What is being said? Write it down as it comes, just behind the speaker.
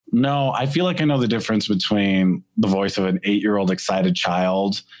No, I feel like I know the difference between the voice of an 8-year-old excited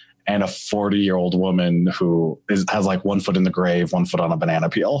child and a 40-year-old woman who has like 1 foot in the grave, 1 foot on a banana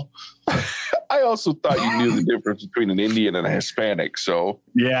peel. I also thought you knew the difference between an Indian and a Hispanic. So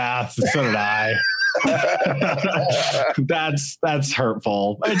yeah, so did I. That's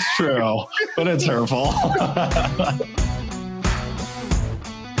hurtful. It's true, but it's hurtful.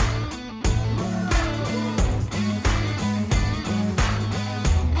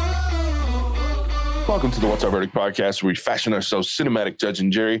 Welcome to the What's Our Verdict podcast, where we fashion ourselves cinematic judge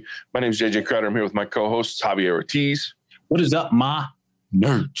and jury. My name is JJ Crowder. I'm here with my co-hosts, Javier Ortiz. What is up, my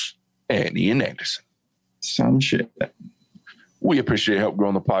nerds? And Ian Anderson. Some shit. We appreciate your help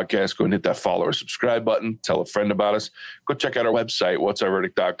growing the podcast. Go and hit that follow or subscribe button. Tell a friend about us. Go check out our website,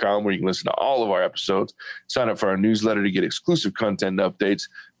 whatsourverdict.com, where you can listen to all of our episodes. Sign up for our newsletter to get exclusive content and updates.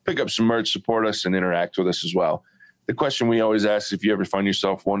 Pick up some merch, support us, and interact with us as well. The question we always ask, if you ever find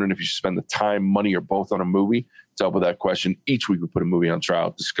yourself wondering if you should spend the time, money, or both on a movie, to help with that question, each week we put a movie on trial,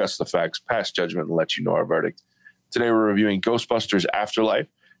 discuss the facts, pass judgment, and let you know our verdict. Today we're reviewing Ghostbusters Afterlife.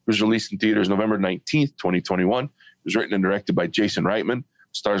 It was released in theaters November 19th, 2021. It was written and directed by Jason Reitman.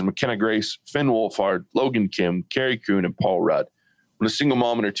 Stars McKenna Grace, Finn Wolfhard, Logan Kim, Carrie Coon, and Paul Rudd. When a single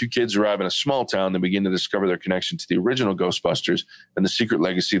mom and her 2 kids arrive in a small town, they begin to discover their connection to the original Ghostbusters and the secret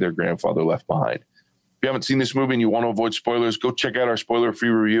legacy their grandfather left behind. If you haven't seen this movie and you want to avoid spoilers, go check out our spoiler-free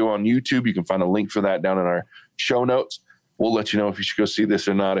review on YouTube. You can find a link for that down in our show notes. We'll let you know if you should go see this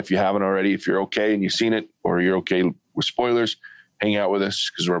or not. If you haven't already, if you're okay and you've seen it, or you're okay with spoilers, hang out with us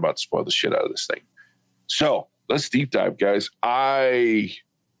because we're about to spoil the shit out of this thing. So let's deep dive, guys. I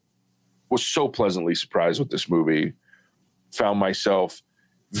was so pleasantly surprised with this movie. Found myself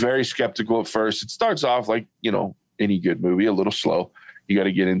very skeptical at first. It starts off like, any good movie, a little slow. You got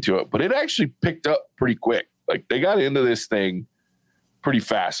to get into it. But it actually picked up pretty quick. Like, they got into this thing pretty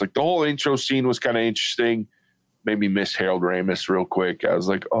fast. Like, the whole intro scene was kind of interesting. Made me miss Harold Ramis real quick. I was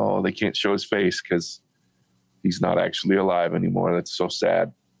like, oh, they can't show his face because he's not actually alive anymore. That's so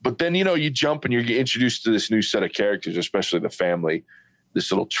sad. But then, you jump and you're introduced to this new set of characters, especially the family, this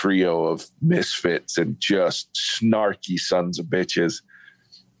little trio of misfits and just snarky sons of bitches.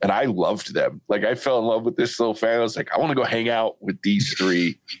 And I loved them. Like, I fell in love with this little family. I was like, I want to go hang out with these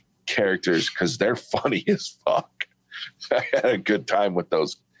 3 characters because they're funny as fuck. I had a good time with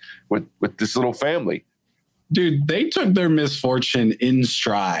those, with this little family. Dude, they took their misfortune in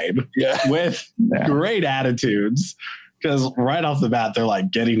stride with great attitudes. Because right off the bat, they're like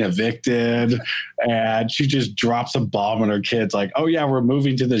getting evicted and she just drops a bomb on her kids. Like, oh yeah, we're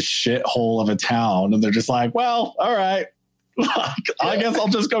moving to this shithole of a town. And they're just like, well, all right. I guess I'll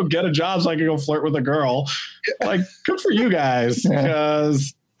just go get a job so I can go flirt with a girl. Like, good for you guys.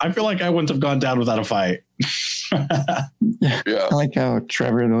 Because I feel like I wouldn't have gone down without a fight. I like how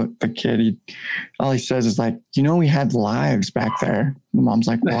Trevor, the kid, all he says is like, we had lives back there. The mom's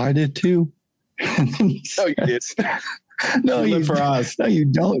like, well, I did too. And then he says, no, you did. No, you live for us. No, you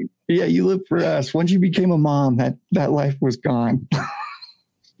don't. Yeah, you live for us. Once you became a mom, that life was gone.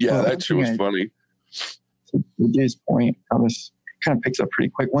 Yeah, that shit was funny. To Jay's point, how this kind of picks up pretty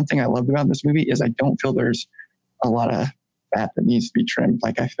quick. One thing I loved about this movie is I don't feel there's a lot of fat that needs to be trimmed.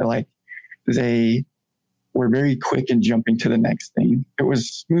 Like, I feel like they were very quick in jumping to the next thing. It was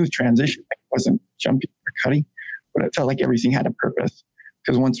smooth transition. It wasn't jumping or cutting, but it felt like everything had a purpose.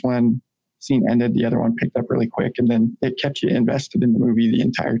 Because once one scene ended, the other one picked up really quick, and then it kept you invested in the movie the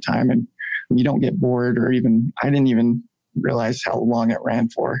entire time, and you don't get bored or even, I didn't even realize how long it ran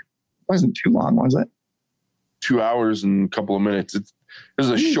for. It wasn't too long, was it? 2 hours and a couple of minutes. This is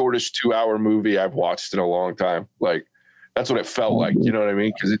the shortest 2-hour movie I've watched in a long time. Like, that's what it felt like, you know what I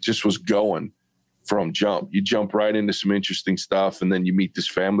mean? Because it just was going from jump. You jump right into some interesting stuff, and then you meet this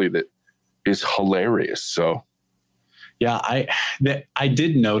family that is hilarious. So yeah, I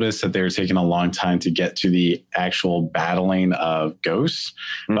did notice that they were taking a long time to get to the actual battling of ghosts,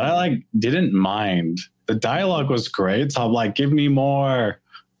 but I didn't mind. The dialogue was great, so I'm like, give me more.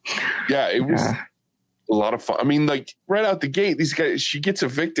 Yeah, it was a lot of fun. I mean, like, right out the gate, these guys, she gets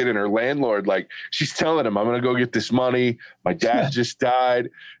evicted, and her landlord, like, she's telling him, I'm going to go get this money. My dad just died.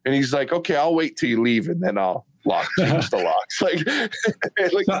 And he's like, okay, I'll wait till you leave, and then I'll change the locks.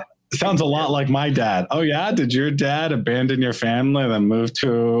 Like, sounds a lot like my dad. Oh yeah? Did your dad abandon your family and then move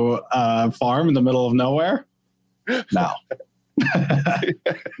to a farm in the middle of nowhere? No.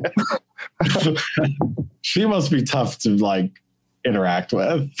 She must be tough to interact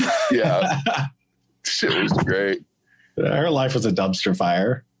with. Yeah. Shit was great. Her life was a dumpster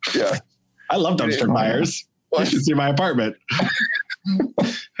fire. Yeah. I love dumpster fires. You should see my apartment.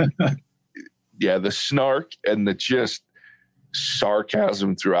 Yeah, the snark and the just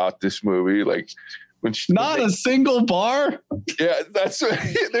sarcasm throughout this movie. Like when a single bar. Yeah, that's what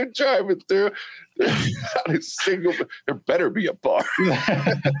they're driving through. Not a single. There better be a bar.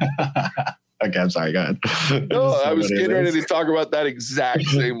 Okay, I'm sorry. Go ahead. No, I was getting ready to talk about that exact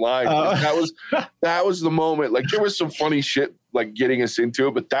same line. That was the moment. Like there was some funny shit like getting us into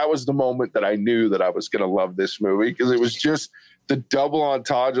it, but that was the moment that I knew that I was going to love this movie because it was just the double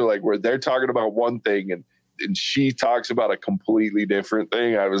entendre, like where they're talking about one thing and she talks about a completely different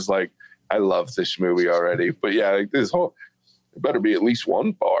thing. I was like, I love this movie already. But yeah, like this whole. There better be at least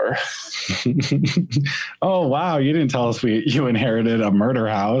one bar. Oh wow! You didn't tell us you inherited a murder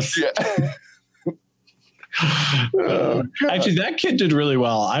house. Yeah. Actually, that kid did really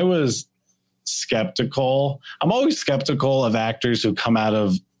well. I was skeptical. I'm always skeptical of actors who come out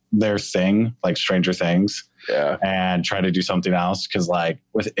of their thing, like Stranger Things, and try to do something else. Because like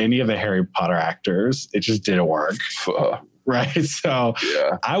with any of the Harry Potter actors, it just didn't work. Right. So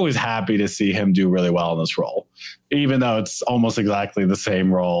I was happy to see him do really well in this role, even though it's almost exactly the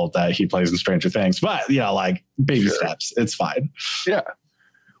same role that he plays in Stranger Things. But, like baby steps, it's fine. Yeah.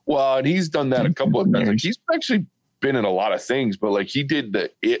 Well, and he's done that a couple of times. Like, he's actually been in a lot of things, but like he did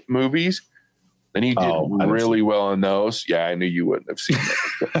the It movies and he did really well in those. Yeah, I knew you wouldn't have seen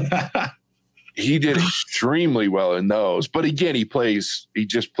that. He did extremely well in those. But again, he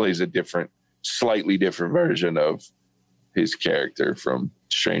just plays a slightly different version of his character from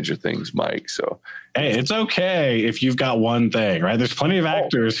Stranger Things, Mike. So, hey, it's okay if you've got one thing, right? There's plenty of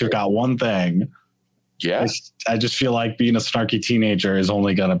actors who've got one thing. Yeah. I just feel like being a snarky teenager is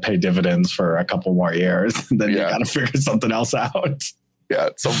only going to pay dividends for a couple more years. Then you got to figure something else out. Yeah.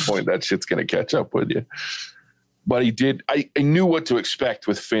 At some point that shit's going to catch up with you. But he did. I knew what to expect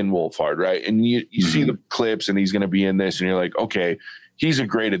with Finn Wolfhard, right? And you see the clips and he's going to be in this and you're like, okay, he's a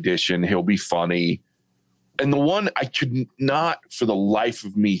great addition. He'll be funny. And the one I could not for the life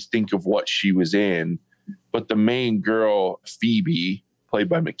of me think of what she was in, but the main girl, Phoebe, played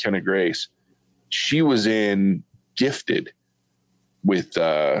by McKenna Grace, she was in Gifted with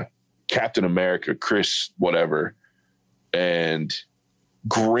Captain America, Chris whatever, and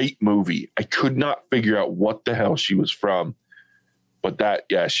great movie. I could not figure out what the hell she was from, but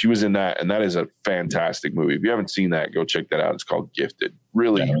she was in that, and that is a fantastic movie. If you haven't seen that, go check that out. It's called Gifted.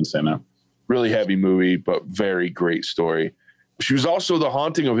 Really, really heavy movie, but very great story. She was also the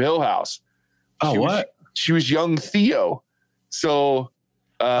Haunting of Hill House. She was young Theo. So,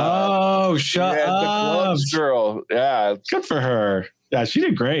 shut up, the Gloves girl. Yeah, good for her. Yeah, she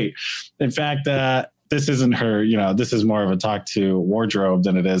did great. In fact, this isn't her. This is more of a talk to wardrobe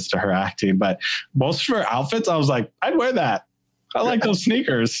than it is to her acting. But most of her outfits, I was like, I'd wear that. I like those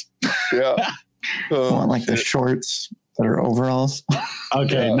sneakers. Yeah, want like the shorts that are overalls.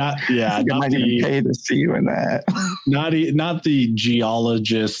 Okay, not I might even pay to see you in that. Not the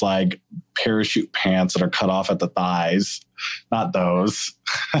geologist like parachute pants that are cut off at the thighs. Not those.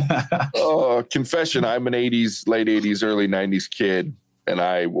 Confession: I'm an late '80s, early '90s kid, and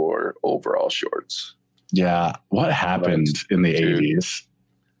I wore overall shorts. Yeah, what happened in the '80s?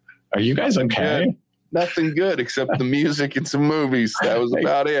 Are you guys okay? Good. Nothing good except the music and some movies. That was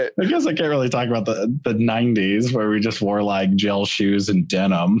about it. I guess I can't really talk about the 90s where we just wore like gel shoes and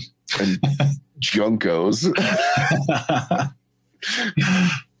denim. And Junkos.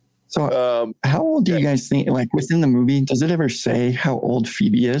 So how old do you guys think, like within the movie, does it ever say how old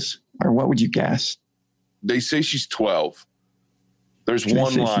Phoebe is? Or what would you guess? They say she's 12. There's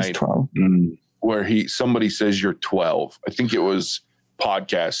one line where somebody says you're 12. I think it was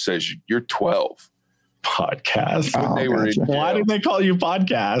Podcast says you're 12. Podcast. Why did they call you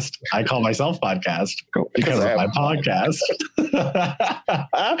Podcast? I call myself Podcast because of my podcast.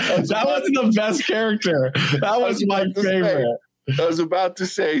 That wasn't the best character. That was my favorite. I was about to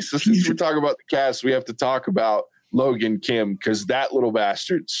say, so since we're talking about the cast, we have to talk about Logan Kim because that little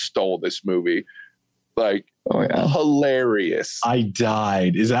bastard stole this movie. Like, hilarious. I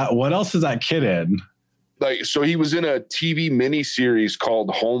died. What else is that kid in? Like, so he was in a TV miniseries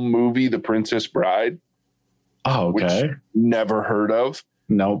called Home Movie: The Princess Bride. Oh, okay. Which never heard of.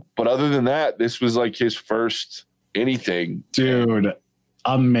 Nope. But other than that, this was like his first anything. Dude,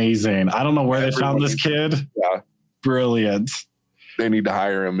 amazing. I don't know where they found this kid. Yeah. Brilliant. They need to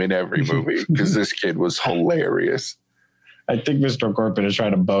hire him in every movie because this kid was hilarious. I think Mr. Corbin is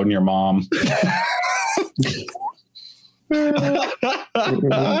trying to bone your mom.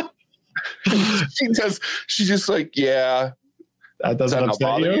 She's just like, yeah. That doesn't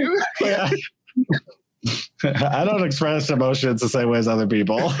upset you? Yeah. I don't express emotions the same way as other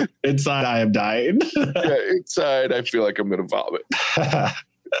people. Inside, I am dying. Yeah, inside, I feel like I'm going to vomit.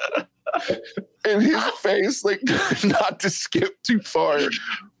 And his face, like, not to skip too far,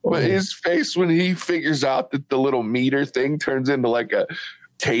 but his face when he figures out that the little meter thing turns into like a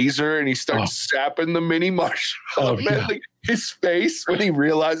taser and he starts sapping the mini marshmallow. Man, like, his face when he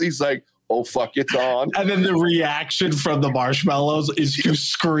realizes, he's like, oh, fuck, it's on. And then the reaction from the marshmallows is to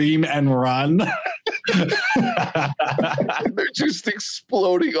scream and run. They're just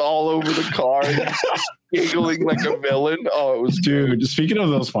exploding all over the car and just giggling like a villain. Oh, it was Dude, speaking of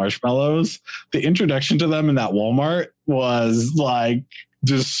those marshmallows, the introduction to them in that Walmart was like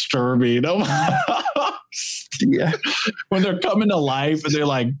disturbing. Yeah. When they're coming to life and they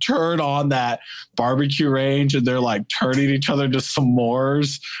like turn on that barbecue range and they're like turning each other to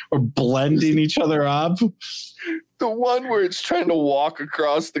s'mores or blending each other up. The one where it's trying to walk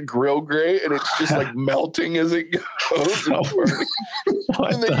across the grill grate and it's just like melting as it goes.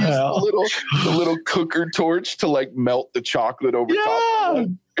 And they use the little cooker torch to like melt the chocolate over top of it.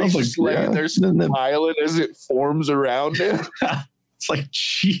 He's just laying there smiling as it forms around him. It's like,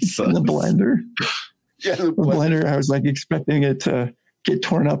 Jesus. And the blender. Yeah, the blender, I was like expecting it to get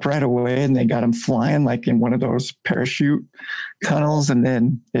torn up right away, and they got him flying like in one of those parachute tunnels, and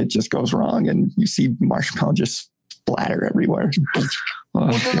then it just goes wrong, and you see marshmallow just splatter everywhere. With a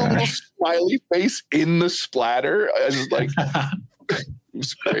little smiley face in the splatter. I was like, it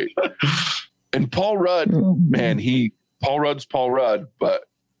was great. And Paul Rudd, man, Paul Rudd's Paul Rudd, but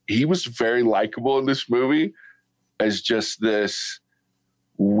he was very likable in this movie as just this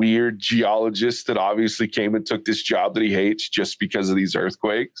weird geologist that obviously came and took this job that he hates just because of these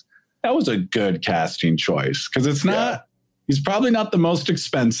earthquakes. That was a good casting choice because it's not, he's probably not the most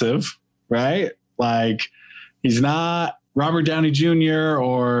expensive, right? Like, he's not Robert Downey Jr.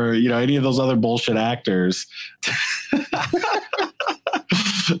 or, you know, any of those other bullshit actors.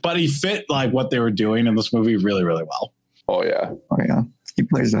 But he fit like what they were doing in this movie really, really well. Oh, yeah. Oh, yeah. He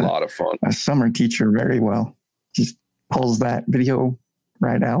plays a lot of fun. A summer teacher very well. Just pulls that video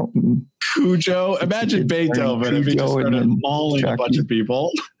right out. And Cujo. Imagine Beethoven if he just started mauling a bunch of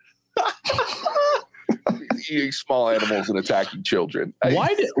people. Eating small animals and attacking children.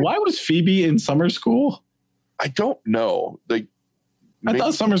 Why was Phoebe in summer school? I don't know. Like, I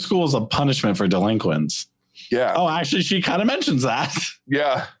thought summer school was a punishment for delinquents. Yeah. Oh, actually, she kind of mentions that.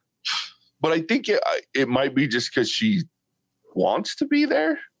 Yeah. But I think it might be just because she wants to be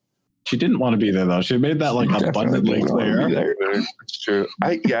there. She didn't want to be there, though. She made that like abundantly clear. It's true.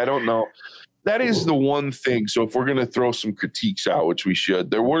 I don't know. That is the one thing. So if we're going to throw some critiques out, which we should,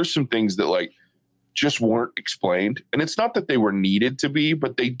 there were some things that like just weren't explained. And it's not that they were needed to be,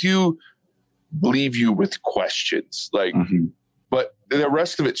 but they do leave you with questions. Like, but the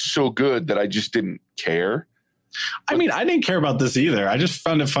rest of it's so good that I just didn't care. I mean, I didn't care about this either. I just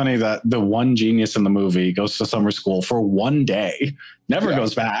found it funny that the one genius in the movie goes to summer school for one day, never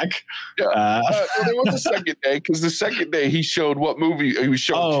goes back. Yeah. There was a second day because the second day he showed what movie he was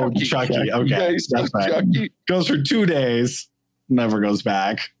showing. Chucky. Okay. That's right. Chucky. Goes for 2 days, never goes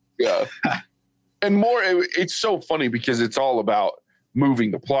back. Yeah. And more, it's so funny because it's all about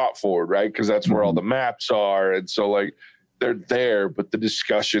moving the plot forward, right? Because that's where all the maps are. And so like they're there, but the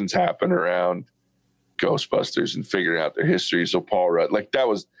discussions happen around Ghostbusters and figuring out their history. So Paul Rudd, like that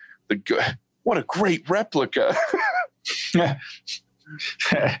was what a great replica. He's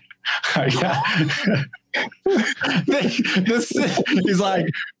like,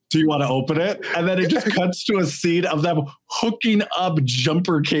 do you want to open it? And then it just cuts to a scene of them hooking up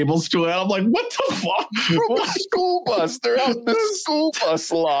jumper cables to it. I'm like, what the fuck? From a school bus. They're out in the school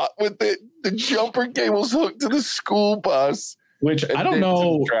bus lot with the jumper cables hooked to the school bus. Which I don't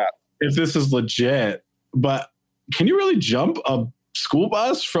know if this is legit, but can you really jump a school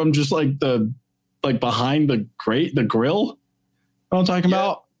bus from just like behind the grill? You know what I'm talking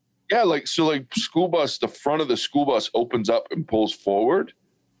about? Yeah, like school bus, the front of the school bus opens up and pulls forward,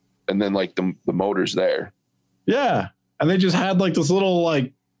 and then like the motor's there. Yeah. And they just had like this little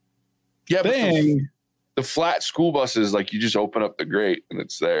like thing. The flat school buses, like you just open up the grate and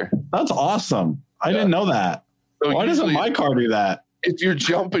it's there. That's awesome. I didn't know that. So why doesn't my car do that? If you're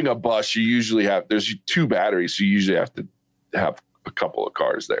jumping a bus, you usually there's 2 batteries, so you usually have to have a couple of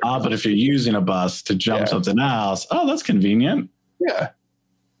cars there. But if you're using a bus to jump something else, that's convenient. Yeah.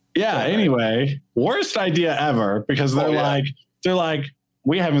 Yeah. Anyway, worst idea ever because they're like,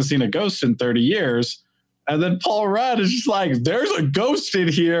 we haven't seen a ghost in 30 years. And then Paul Rudd is just like, there's a ghost in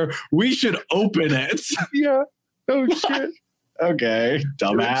here. We should open it. Yeah. Oh, shit. Okay,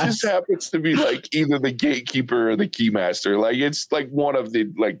 dumbass. It just happens to be like either the gatekeeper or the keymaster. Like it's like one of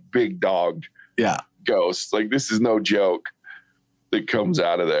the like big dog ghosts. Like this is no joke that comes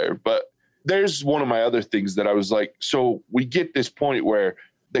out of there. But there's one of my other things that I was like, so we get this point where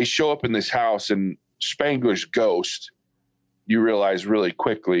they show up in this house, and Spangler's ghost, you realize really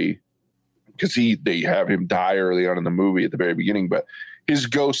quickly, because they have him die early on in the movie at the very beginning, but his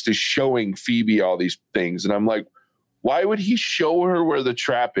ghost is showing Phoebe all these things. And I'm like, why would he show her where the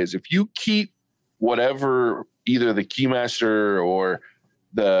trap is? If you keep whatever, either the Keymaster or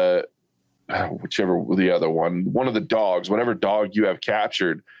whichever the other one of the dogs, whatever dog you have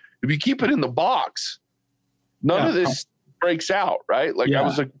captured, if you keep it in the box, none of this breaks out, right? Like, I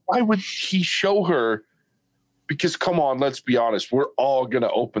was like, why would he show her? Because come on, let's be honest, we're all gonna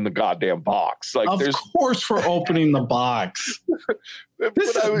open the goddamn box. Like, of course we're opening the box.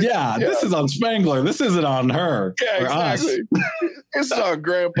 This is on Spangler. This isn't on her. Yeah, exactly. It's on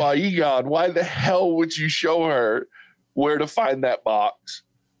Grandpa Egon. Why the hell would you show her where to find that box?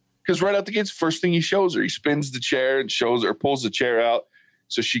 Because right out the gates, first thing he shows her, he spins the chair and shows her, pulls the chair out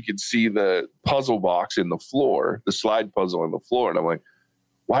so she could see the puzzle box in the floor, the slide puzzle in the floor. And I'm like,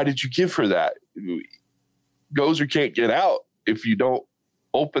 why did you give her that? Gozer can't get out if you don't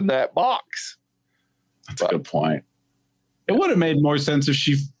open that box. That's a good point. It would have made more sense if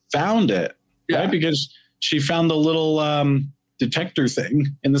she found it, right? Because she found the little detector thing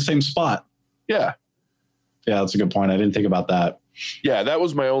in the same spot. Yeah. Yeah, that's a good point. I didn't think about that. Yeah, that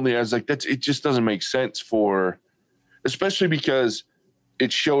was my only. I was like, it just doesn't make sense especially because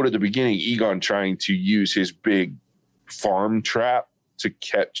it showed at the beginning Egon trying to use his big farm trap to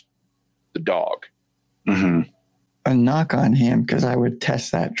catch the dog. Mm-hmm. A knock on him, because I would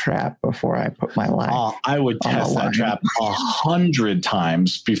test that trap before I put my life. I would test that trap 100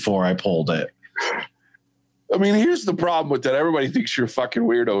 times before I pulled it. I mean, here's the problem with that. Everybody thinks you're a fucking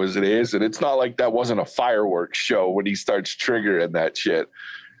weirdo as it is. And it's not like that wasn't a fireworks show when he starts triggering that shit.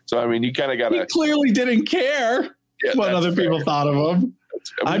 So, I mean, you kind of got to. He clearly didn't care what other people thought of him.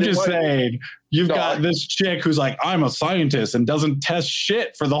 I'm just saying, you've got this chick who's like, I'm a scientist and doesn't test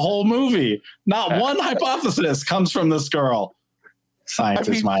shit for the whole movie. Not one hypothesis comes from this girl.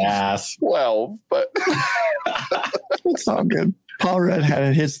 Scientist, my ass. 12, but it's all good. Paul Rudd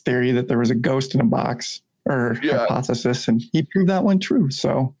had his theory that there was a ghost in a box, or hypothesis, and he proved that one true.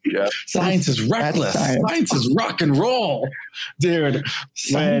 So science is reckless. Science is rock and roll, dude.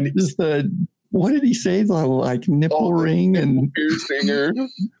 Science is what did he say? Like nipple ring and piercinger.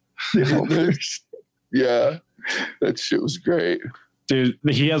 Yeah, that shit was great, dude.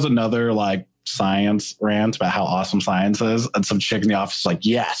 He has another like science rant about how awesome science is, and some chick in the office is like,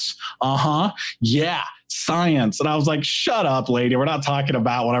 yes, yeah, science. And I was like, shut up, lady, we're not talking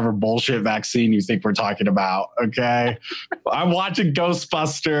about whatever bullshit vaccine you think we're talking about, okay? I'm watching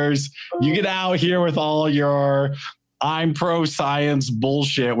Ghostbusters. You get out here with all your I'm pro science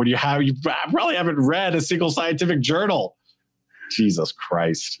bullshit when you probably haven't read a single scientific journal. Jesus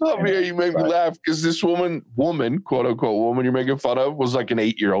Christ. Oh, yeah, you made me laugh because this woman, quote unquote woman you're making fun of, was like an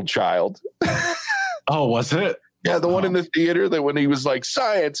 8-year-old child. Oh, was it? Yeah, the one in the theater that when he was like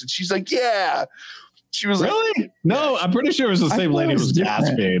science, and she's like, yeah. She was really? Like, no, I'm pretty sure it was the same lady who was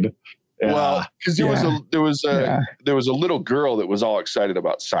gasping. Yeah. Well, because there was a little girl that was all excited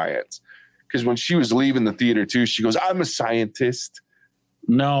about science. Because when she was leaving the theater too, she goes, I'm a scientist.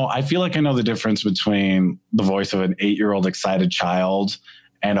 No, I feel like I know the difference between the voice of an 8-year-old excited child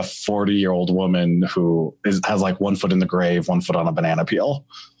and a 40-year-old woman who has like 1 foot in the grave, 1 foot on a banana peel.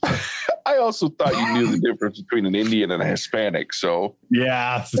 I also thought you knew the difference between an Indian and a Hispanic. So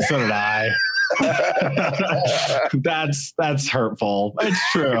yeah, so did I. That's hurtful.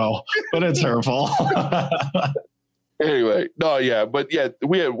 It's true, but it's hurtful. Anyway, we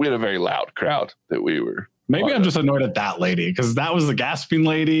had a very loud crowd that we were. Maybe I'm just annoyed at that lady because that was the gasping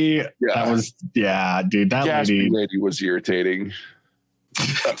lady. Yeah. That was, dude, that gasping lady was irritating.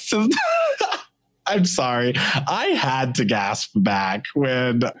 I'm sorry. I had to gasp back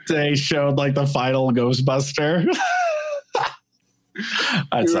when they showed like the final Ghostbuster.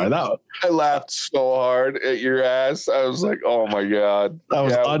 I'm sorry. I laughed so hard at your ass. I was like, oh my God. That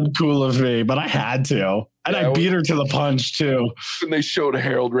was uncool of me, but I had to. And I beat her to the punch too. When they showed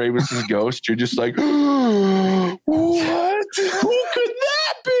Harold Ramis's ghost, you're just like, what? Who could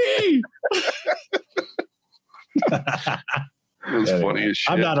that be? It was funny as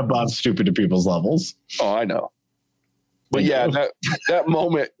shit. I'm not above stupid people's levels. Oh, I know. But that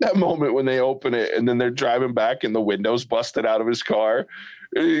moment when they open it and then they're driving back and the window's busted out of his car,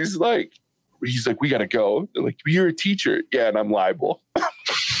 and he's like, we got to go. They're like, you're a teacher. Yeah, and I'm liable.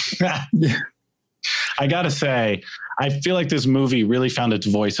 I got to say, I feel like this movie really found its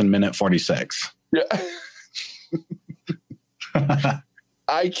voice in minute 46. Yeah.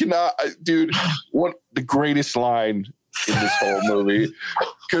 I cannot, dude, the greatest line in this whole movie,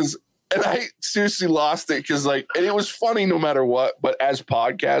 because And I seriously lost it because, like, and it was funny no matter what. But as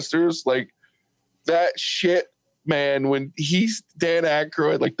podcasters, like, that shit, man, when he's Dan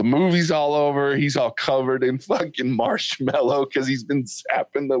Aykroyd, like, the movie's all over, he's all covered in fucking marshmallow because he's been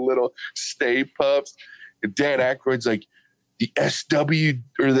zapping the little Stay Puffs. And Dan Aykroyd's like, the SW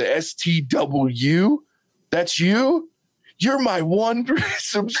or the STW, that's you? You're my one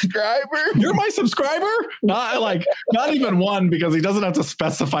subscriber? You're my subscriber? Not even one, because he doesn't have to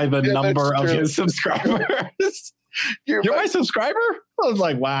specify the number of his subscribers. You're my subscriber? I was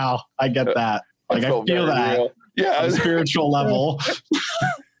like, wow, I get that. Like, I feel that. Real. Yeah. On a spiritual level.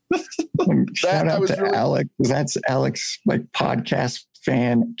 Shout out to really... Alex. That's Alex, like, podcast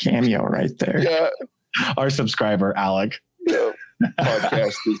fan cameo right there. Yeah. Our subscriber, Alec. Yeah.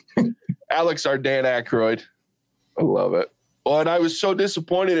 Podcasters. Alex, our Dan Aykroyd. I love it. Well, and I was so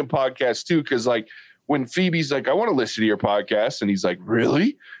disappointed in podcasts too, because, like, when Phoebe's like, I want to listen to your podcast, and he's like,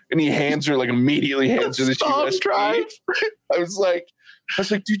 really? And he immediately hands her the USB drive. I was like,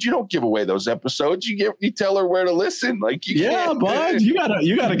 dude, you don't give away those episodes. You tell her where to listen. Like, you can't. Bud, you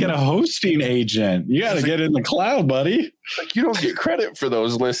gotta get a hosting agent. You gotta get in the cloud, buddy. Like, you don't get credit for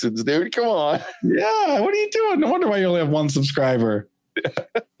those listens, dude. Come on. Yeah, what are you doing? No wonder why you only have one subscriber.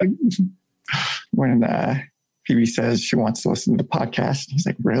 When Phoebe says she wants to listen to the podcast, he's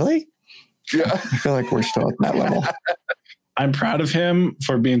like, really? Yeah. I feel like we're still at that level. I'm proud of him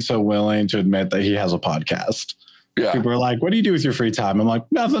for being so willing to admit that he has a podcast. Yeah. People are like, what do you do with your free time? I'm like,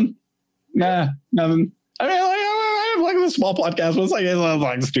 nothing. Nothing. I mean, I have like a small podcast, but it's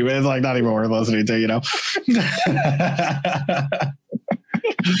like stupid. It's like not even worth listening to, you know?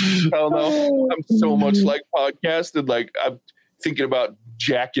 Hell no. I'm so much like podcasted. Like, I'm thinking about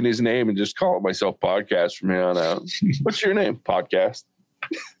jacking his name and just calling myself Podcast from here on out. What's your name? Podcast.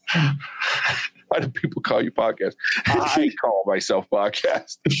 Why do people call you Podcast? I call myself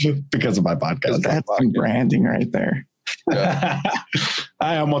Podcast. Because of my podcast. That's some branding right there. Yeah.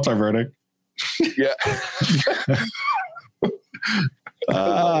 Hi, what's our verdict? Yeah.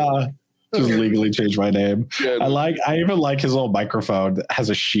 Just legally change my name. Yeah. I even like his little microphone that has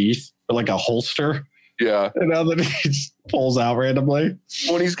a sheath or like a holster. Yeah. And now that he just pulls out randomly.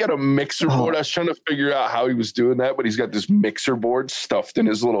 When he's got a mixer board, I was trying to figure out how he was doing that, but he's got this mixer board stuffed in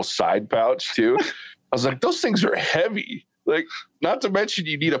his little side pouch too. I was like, those things are heavy. Like, not to mention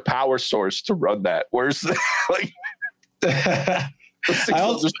you need a power source to run that. Where's that? Like, those things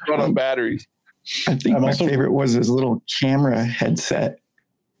will just run on batteries. I think my favorite was his little camera headset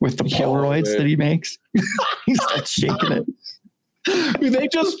with the Polaroids that he makes. He starts shaking it. They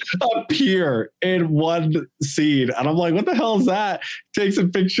just appear in one scene, and I'm like, what the hell is that? Takes a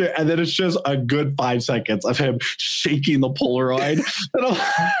picture, and then it's just a good 5 seconds of him shaking the Polaroid. And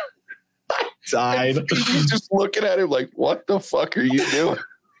I died. And he's just looking at him like, what the fuck are you doing?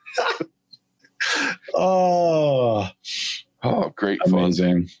 Oh, great.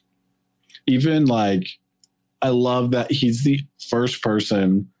 Amazing. Fun. Even like, I love that he's the first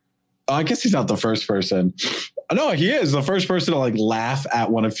person. I guess he's not the first person. No, he is the first person to like laugh at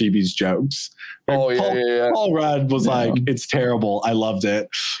one of Phoebe's jokes. Paul Rudd was like, it's terrible. I loved it.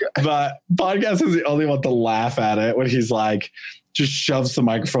 But Podcast is the only one to laugh at it when he's like, just shoves the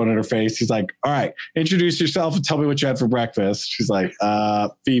microphone in her face. He's like, all right, introduce yourself and tell me what you had for breakfast. She's like,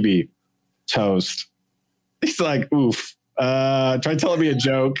 Phoebe, toast. He's like, oof. Try telling me a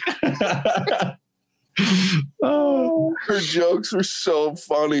joke. Her jokes were so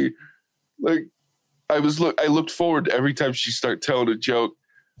funny. Like, I looked forward to every time she started telling a joke.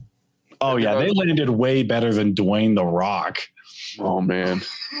 Oh yeah, they landed way better than Dwayne The Rock. Oh man,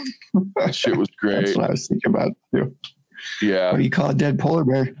 that shit was great. That's what I was thinking about too. Yeah. What do you call a dead polar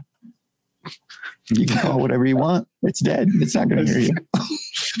bear? You can call it whatever you want. It's dead. It's not going to hear you.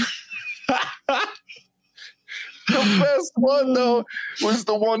 The best one though was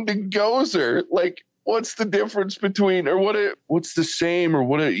the one to Gozer. Like, what's the difference between, or what's the same, or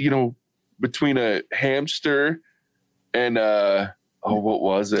between a hamster and what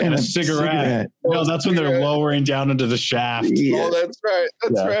was it? And a cigarette. No, that's when they're lowering down into the shaft. Yeah. Oh, that's right.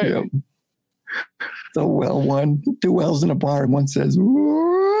 That's right. Yeah. The well one. 2 wells in a bar, and one says, the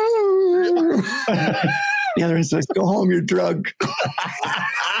other one says, go home, you're drunk.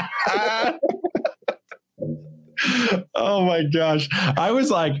 Oh my gosh. I was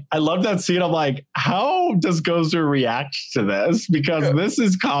like, I love that scene. I'm like, how does Gozer react to this? Because this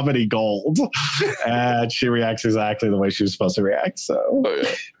is comedy gold. And she reacts exactly the way she was supposed to react. So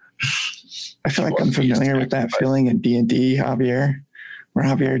I feel like I'm familiar with that feeling in D&D, Javier, where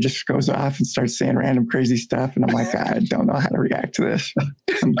Javier just goes off and starts saying random crazy stuff. And I'm like, I don't know how to react to this.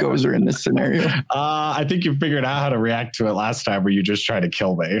 I'm Gozer in this scenario. I think you figured out how to react to it last time where you just tried to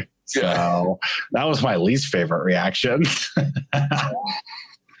kill me. So that was my least favorite reaction.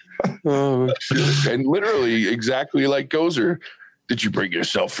 Oh, shit. And literally exactly like Gozer. Did you bring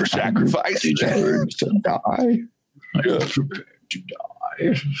yourself for sacrifice? Did you to die?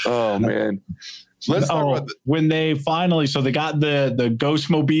 Yeah. Oh man. Let's talk about when they finally, so they got the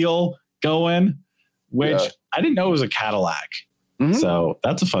Ghostmobile going, which I didn't know was a Cadillac. Mm-hmm. So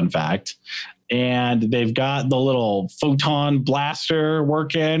that's a fun fact. And they've got the little photon blaster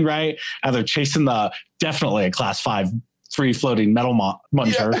working, right? And they're chasing definitely a class 5 free floating metal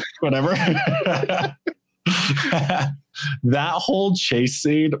muncher, whatever. That whole chase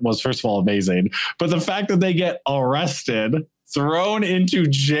scene was, first of all, amazing. But the fact that they get arrested, thrown into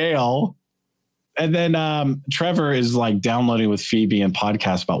jail, and then Trevor is like downloading with Phoebe and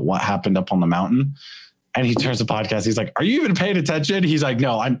podcast about what happened up on the mountain. And he turns the podcast. He's like, "Are you even paying attention?" He's like,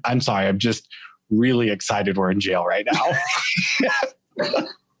 "No, I'm sorry. I'm just really excited we're in jail right now."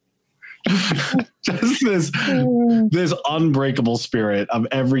 Just this unbreakable spirit of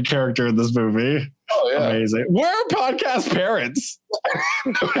every character in this movie. Oh yeah, amazing. We're podcast parents.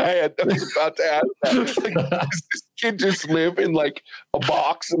 I was about to ask that. Like, does this kid just live in like a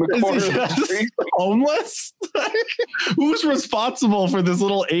box in the corner of the street? Homeless? Who's responsible for this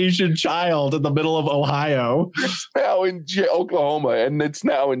little Asian child in the middle of Ohio? It's now in Oklahoma, and it's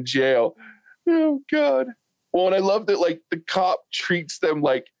now in jail. Oh God. Well, and I love that like the cop treats them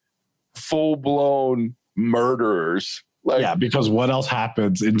like full-blown murderers. Like, yeah, because what else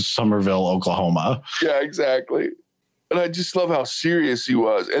happens in Somerville, Oklahoma? Yeah, exactly. And I just love how serious he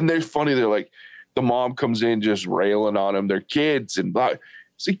was. And they're funny. They're like, the mom comes in just railing on him. They're kids and blah.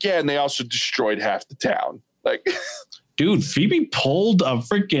 It's like, yeah, and they also destroyed half the town. Like, dude, Phoebe pulled a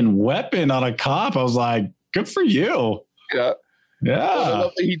freaking weapon on a cop. I was like, good for you. Yeah. Yeah. Well, I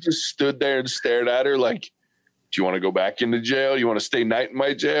love that he just stood there and stared at her like, do you want to go back into jail? You want to stay night in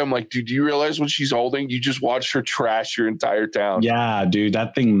my jail? I'm like, dude, do you realize what she's holding? You just watched her trash your entire town. Yeah, dude,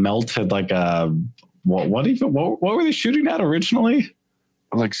 that thing melted like a what were they shooting at originally?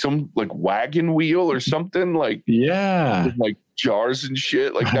 Like some like wagon wheel or something. Like yeah, with, like jars and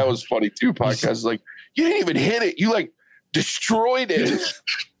shit. Like that was funny too. Podcast like you didn't even hit it. You like destroyed it.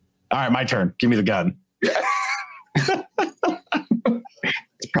 All right, my turn. Give me the gun. Yeah.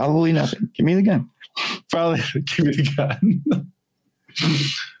 It's probably nothing. Give me the gun. Probably give me the gun.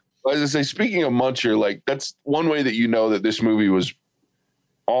 As I say, speaking of Muncher, like that's one way that you know that this movie was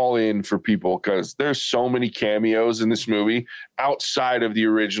all in for people because there's so many cameos in this movie outside of the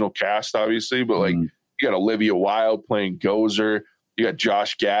original cast, obviously. But like you got Olivia Wilde playing Gozer, you got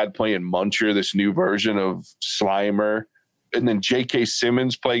Josh Gad playing Muncher, this new version of Slimer, and then J.K.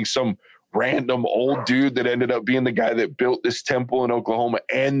 Simmons playing some random old dude that ended up being the guy that built this temple in Oklahoma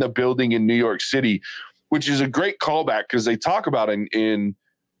and the building in New York City, which is a great callback because they talk about in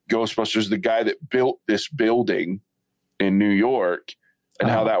Ghostbusters, the guy that built this building in New York and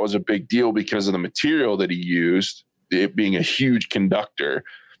how that was a big deal because of the material that he used, it being a huge conductor.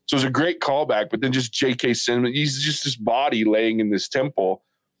 So it was a great callback, but then just J.K. Simmons, he's just this body laying in this temple.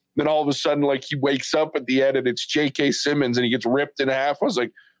 Then all of a sudden, like he wakes up at the end and it's J.K. Simmons and he gets ripped in half. I was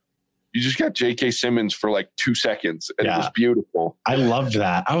like, you just got J.K. Simmons for like 2 seconds. And it was beautiful. I loved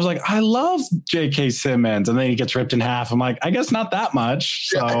that. I was like, I love J.K. Simmons. And then he gets ripped in half. I'm like, I guess not that much.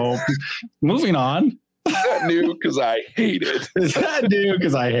 So moving on. Is that new? Because I hate it. Is that new?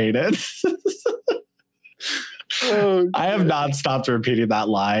 Because I hate it. I have not stopped repeating that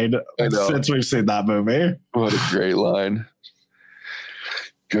line since we've seen that movie. What a great line.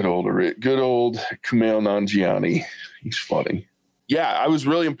 Good old Kumail Nanjiani. He's funny. Yeah, I was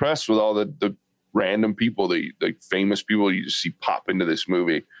really impressed with all the random people, the famous people you just see pop into this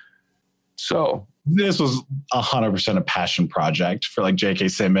movie. So this was 100% a passion project for like J.K.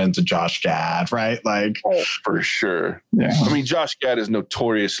 Simmons and Josh Gad, right? Like, oh, for sure. Yeah. I mean, Josh Gad is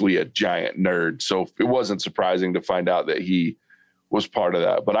notoriously a giant nerd, so it wasn't surprising to find out that he was part of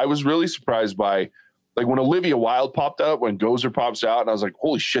that. But I was really surprised by like when Olivia Wilde popped up, when Gozer pops out, and I was like,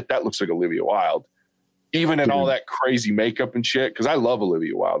 holy shit, that looks like Olivia Wilde. Even in all that crazy makeup and shit, because I love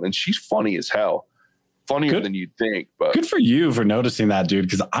Olivia Wilde, and she's funny as hell. Funnier than you'd think. But good for you for noticing that, dude,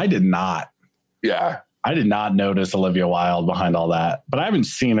 because I did not. Yeah. I did not notice Olivia Wilde behind all that, but I haven't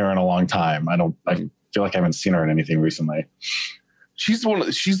seen her in a long time. I feel like I haven't seen her in anything recently. She's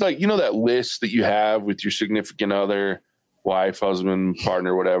like, you know, that list that you have with your significant other, wife, husband,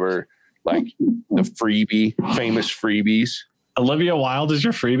 partner, whatever, like the famous freebies. Olivia Wilde is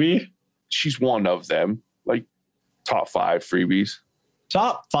your freebie? She's one of them, like top 5 freebies.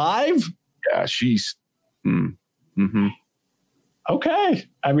 Top 5? Yeah, she's. Okay.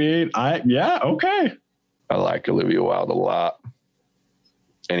 I mean, okay. I like Olivia Wilde a lot.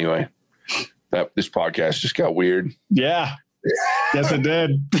 Anyway, this podcast just got weird. Yeah. Yes, it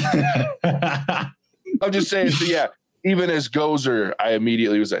did. I'm just saying, so yeah, even as Gozer, I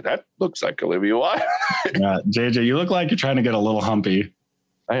immediately was like, that looks like Olivia Wilde. Yeah, JJ, you look like you're trying to get a little humpy.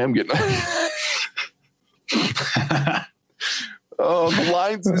 I am getting. Oh, the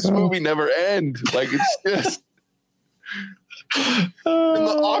lines in this movie never end. Like, it's just. And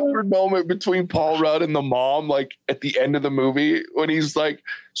the awkward moment between Paul Rudd and the mom, like at the end of the movie, when he's like,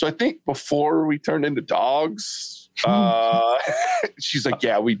 so I think before we turned into dogs, she's like,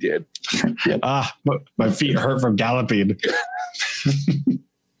 yeah, we did. My feet hurt from galloping.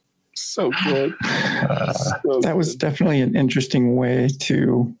 So good. That was definitely an interesting way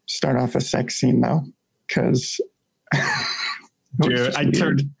to start off a sex scene, though, because. Dude, I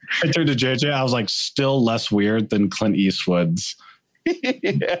turned to JJ. I was like, still less weird than Clint Eastwood's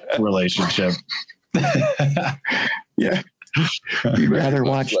relationship. Yeah, you'd rather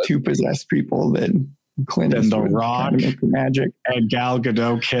watch two possessed people than Clint Eastwood The Rock magic and Gal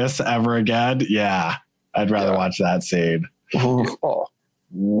Gadot kiss ever again. Yeah, I'd rather watch that scene. Oh,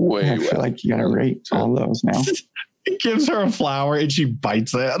 way. I feel like you gotta rate all those now. He gives her a flower and she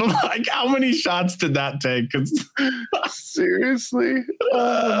bites it. I'm like, how many shots did that take? Seriously?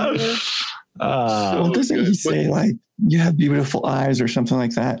 Well, doesn't he say like, you have beautiful eyes or something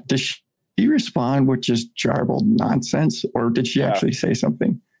like that? Does she respond with just jarbled nonsense, or did she actually say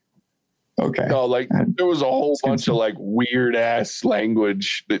something? Okay. No, like there was a whole bunch of like weird ass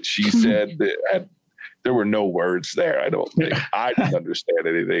language that she said that there were no words there. I don't think. I didn't understand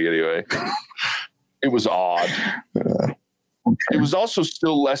anything anyway. It was odd. It was also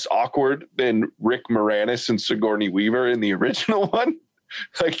still less awkward than Rick Moranis and Sigourney Weaver in the original one.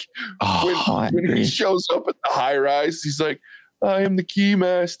 Like when he shows up at the high rise, he's like, I am the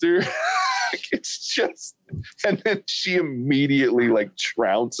keymaster. Like, it's just, and then she immediately like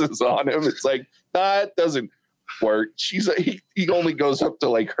trounces on him. It's like, that doesn't work. She's like, he only goes up to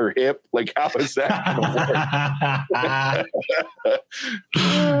like her hip. Like, how is that gonna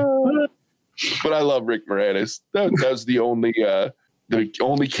work? But I love Rick Moranis. That was the only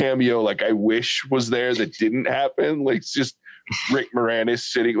cameo like I wish was there that didn't happen. Like, it's just Rick Moranis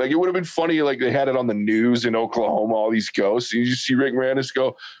sitting. Like, it would have been funny. Like, they had it on the news in Oklahoma, all these ghosts, and you just see Rick Moranis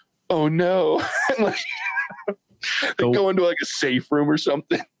go, "Oh no!" And like they go into like a safe room or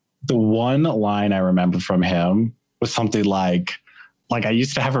something. The one line I remember from him was something like I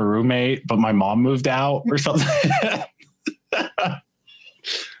used to have a roommate, but my mom moved out or something.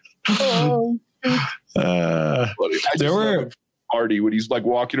 There were party when he's like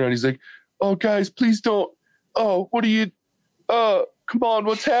walking around. He's like, "Oh, guys, please don't. Oh, what are you? Come on,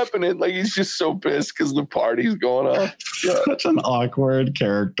 what's happening?" Like, he's just so pissed because the party's going on. Yeah. Such an awkward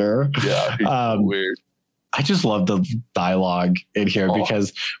character. Yeah, he's weird. I just love the dialogue in here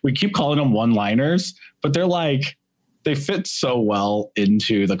because we keep calling them one-liners, but they're like, they fit so well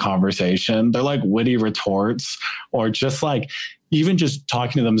into the conversation. They're like witty retorts, or just like even just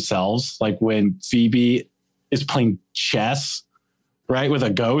talking to themselves. Like when Phoebe is playing chess, right, with a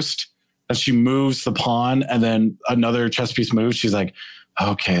ghost, and she moves the pawn and then another chess piece moves. She's like,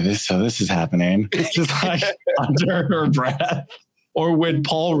 okay, this is happening. Just like under her breath. Or when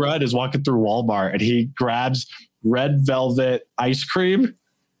Paul Rudd is walking through Walmart and he grabs red velvet ice cream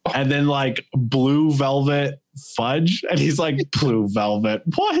and then like blue velvet fudge. And he's like, blue velvet,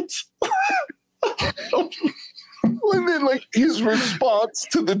 what? And then like his response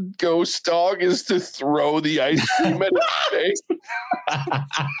to the ghost dog is to throw the ice cream at his face.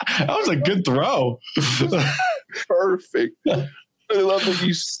 That was a good throw. Perfect. I love that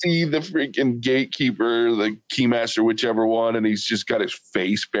you see the freaking gatekeeper, the keymaster, whichever one, and he's just got his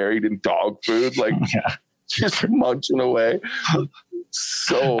face buried in dog food, like just munching away.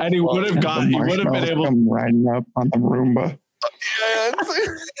 So and he would have been able to riding up on the Roomba. Yeah,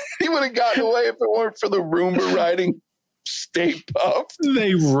 he would have gotten away if it weren't for the Roomba riding Stay Puft.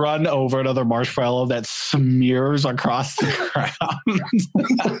 They run over another marshmallow that smears across the ground.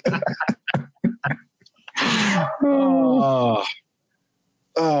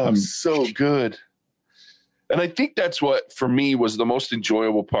 So good. And I think that's what, for me, was the most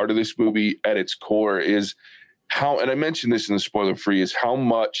enjoyable part of this movie at its core is how, and I mentioned this in the spoiler free, is how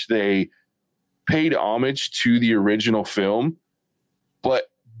much they paid homage to the original film, but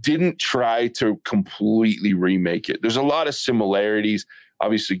didn't try to completely remake it. There's a lot of similarities.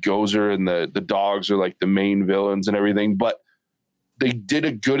 Obviously, Gozer and the dogs are like the main villains and everything, but they did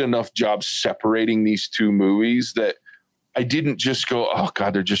a good enough job separating these two movies that I didn't just go, oh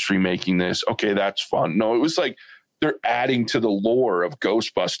God, they're just remaking this. Okay, that's fun. No, it was like they're adding to the lore of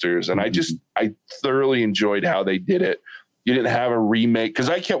Ghostbusters. And I thoroughly enjoyed how they did it. You didn't have a remake, because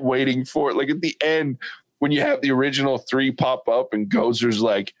I kept waiting for it. Like at the end, when you have the original 3 pop up and Gozer's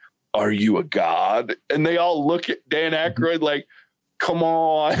like, "Are you a god?" And they all look at Dan Aykroyd like, "Come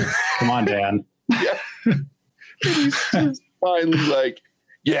on." Come on, Dan. Yeah. And he's just finally like,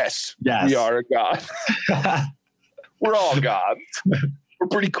 yes, we are a god. We're all gods. We're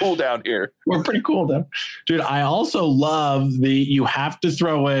pretty cool down here. We're pretty cool though. Dude, I also love you have to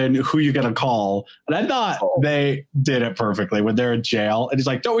throw in who you're going to call. And I thought they did it perfectly when they're in jail. And he's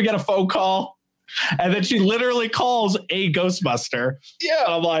like, don't we get a phone call? And then she literally calls a Ghostbuster. Yeah.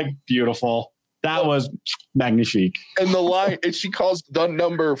 And I'm like, beautiful. That was magnifique. And the line, and she calls the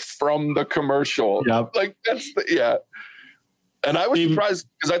number from the commercial. Yep. Like that's And I was surprised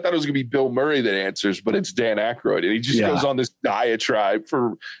because I thought it was going to be Bill Murray that answers, but it's Dan Aykroyd. And he just goes on this diatribe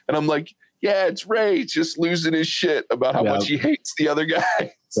and I'm like, yeah, it's Ray just losing his shit about how much he hates the other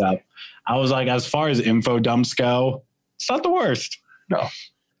guy. Yeah. I was like, as far as info dumps go, it's not the worst. No,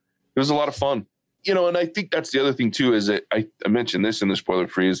 it was a lot of fun. And I think that's the other thing too, is that I mentioned this in the spoiler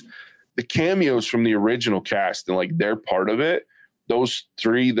free, is the cameos from the original cast and like they're part of it. Those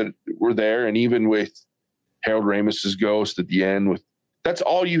 3 that were there, and even with Harold Ramis's ghost at the end, that's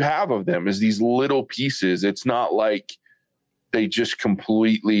all you have of them is these little pieces. It's not like they just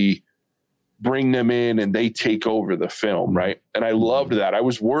completely bring them in and they take over the film, right? And I loved that. I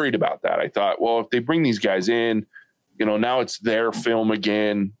was worried about that. I thought, well, if they bring these guys in, now it's their film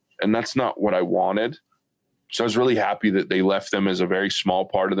again, and that's not what I wanted. So I was really happy that they left them as a very small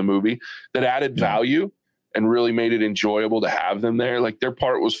part of the movie that added value and really made it enjoyable to have them there. Like their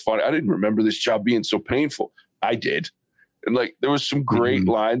part was fun. I didn't remember this job being so painful. I did. And like, there was some great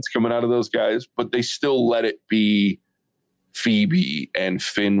lines coming out of those guys, but they still let it be Phoebe and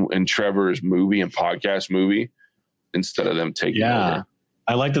Finn and Trevor's movie and podcast movie instead of them taking over.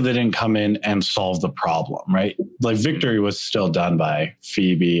 I like that they didn't come in and solve the problem, right? Like Victory was still done by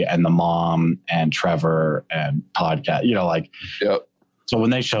Phoebe and the mom and Trevor and podcast, Yep. So when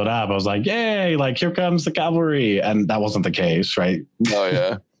they showed up, I was like, yay, like here comes the cavalry. And that wasn't the case, right? Oh,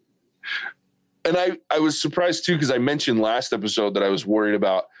 yeah. And I was surprised, too, because I mentioned last episode that I was worried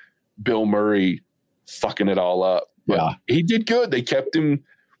about Bill Murray fucking it all up. But he did good. They kept him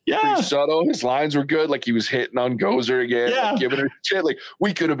pretty subtle. His lines were good. Like he was hitting on Gozer again, like giving her shit. Like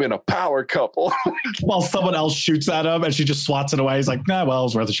we could have been a power couple. While someone else shoots at him and she just swats it away. He's like, nah, well, it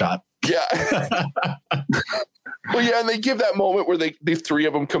was worth a shot. Yeah. Well, yeah, and they give that moment where the 3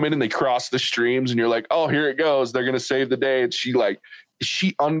 of them come in and they cross the streams, and you're like, oh, here it goes. They're gonna save the day. And is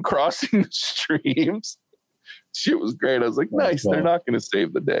she uncrossing the streams? Shit was great. I was like, nice. They're not gonna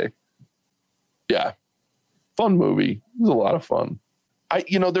save the day. Yeah, fun movie. It was a lot of fun.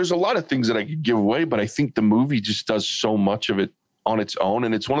 There's a lot of things that I could give away, but I think the movie just does so much of it on its own,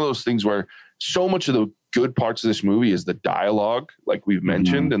 and it's one of those things where so much of the good parts of this movie is the dialogue, like we've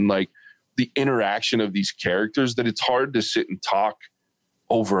mentioned, and like the interaction of these characters, that it's hard to sit and talk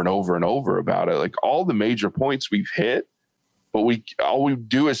over and over and over about it. Like all the major points we've hit, but all we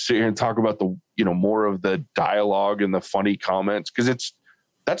do is sit here and talk about the, more of the dialogue and the funny comments. Cause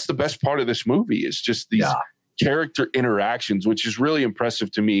that's the best part of this movie, is just these character interactions, which is really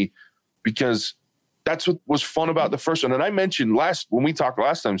impressive to me because that's what was fun about the first one. And I mentioned when we talked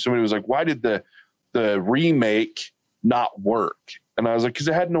last time, somebody was like, why did the remake not work? And I was like, cause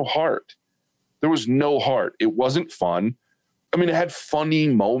it had no heart. There was no heart. It wasn't fun. I mean, it had funny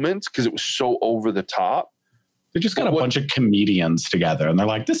moments because it was so over the top. They just got a bunch of comedians together and they're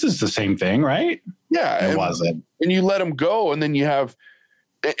like, this is the same thing, right? Yeah. It wasn't. And you let them go. And then you have,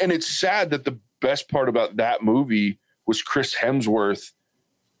 and it's sad that the best part about that movie was Chris Hemsworth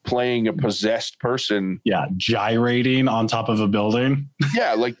playing a possessed person. Yeah. Gyrating on top of a building.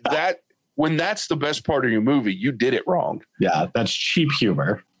 Yeah. Like that, when that's the best part of your movie, you did it wrong. Yeah. That's cheap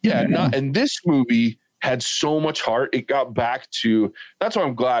humor. Yeah. And this movie had so much heart. It got back to, that's why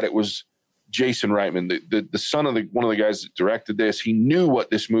I'm glad it was Jason Reitman, the son of one of the guys that directed this. He knew what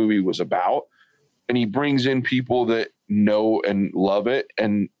this movie was about, and he brings in people that know and love it.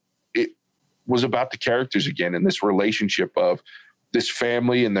 And it was about the characters again, and this relationship of this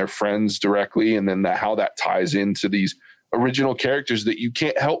family and their friends directly. And then how that ties into these original characters that you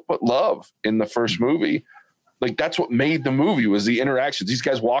can't help but love in the first movie. Like that's what made the movie, was the interactions. These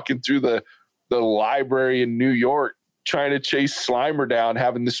guys walking through the library in New York, trying to chase Slimer down,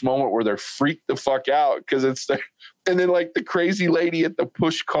 having this moment where they're freaked the fuck out because it's there. And then like the crazy lady at the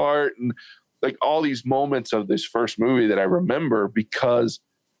push cart, and like all these moments of this first movie that I remember because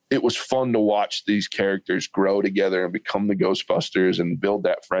it was fun to watch these characters grow together and become the Ghostbusters and build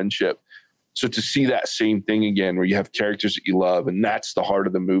that friendship. So to see that same thing again, where you have characters that you love, and that's the heart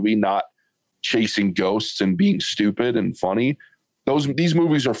of the movie, not chasing ghosts and being stupid and funny. These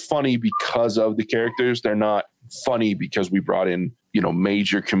movies are funny because of the characters. They're not funny because we brought in,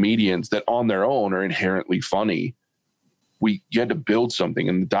 major comedians that on their own are inherently funny. You had to build something,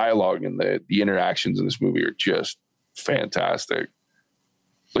 and the dialogue and the interactions in this movie are just fantastic.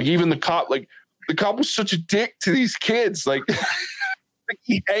 Like even the cop was such a dick to these kids. Like,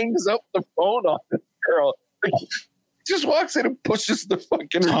 he hangs up the phone on the girl. Like, he just walks in and pushes the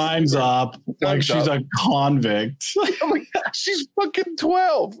fucking time's receiver. up. Like she's a convict. I'm like, she's fucking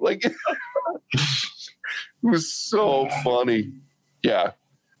 12. Like, it was so funny. Yeah.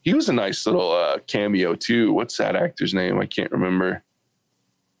 He was a nice little cameo too. What's that actor's name? I can't remember.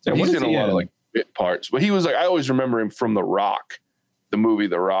 And he's in a lot of like bit parts, but he was like, I always remember him from The Rock, the movie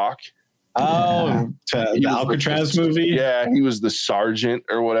The Rock. Oh, the Alcatraz movie. Yeah, he was the sergeant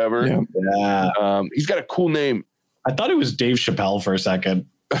or whatever. Yeah. He's got a cool name. I thought it was Dave Chappelle for a second.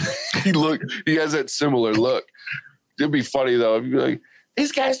 He has that similar look. It'd be funny though if you'd be like,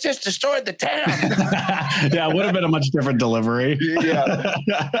 these guys just destroyed the town. Yeah, it would have been a much different delivery. Yeah.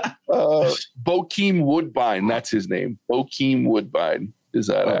 Bokeem Woodbine, that's his name. Bokeem Woodbine is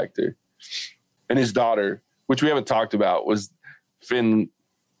that actor. And his daughter, which we haven't talked about, was Finn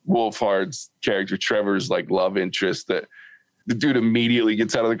Wolfhard's character, Trevor's like love interest, that the dude immediately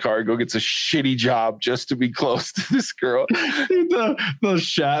gets out of the car, gets a shitty job just to be close to this girl.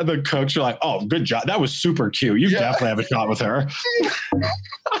 The cooks are like, oh, good job. That was super cute. You definitely have a shot with her.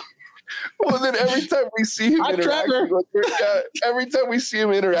 Well, then every time we see him interacting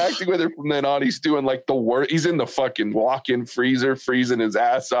with her from then on, he's doing like the worst. He's in the fucking walk-in freezer, freezing his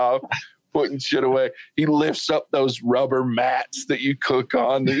ass off, putting shit away. He lifts up those rubber mats that you cook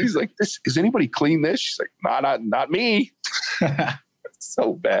on. And he's like, "Is anybody clean this?" She's like, not me.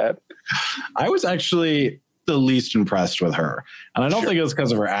 So bad. I was actually the least impressed with her. And I don't think it was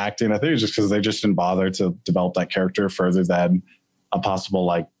because of her acting. I think it was just because they just didn't bother to develop that character further than a possible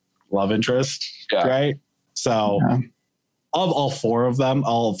like love interest. Yeah. Right. So of all four of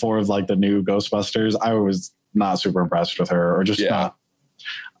like the new Ghostbusters, I was not super impressed with her, or just not.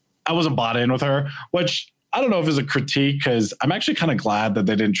 I wasn't bought in with her, which I don't know if it's a critique, because I'm actually kind of glad that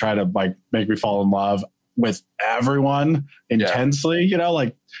they didn't try to like make me fall in love with everyone intensely.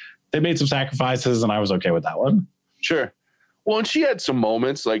 Like they made some sacrifices and I was okay with that one. Sure. Well, and she had some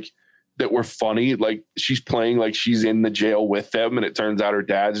moments like that were funny. Like she's playing like she's in the jail with them, and it turns out her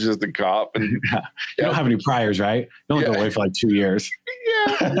dad's just a cop. And you don't have any priors, right? You only go away for like 2 years.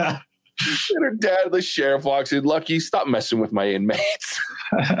 Yeah. And her dad, the sheriff, walks in. Lucky, stop messing with my inmates.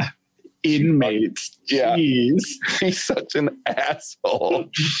 Inmates. Yeah. Jeez. He's such an asshole.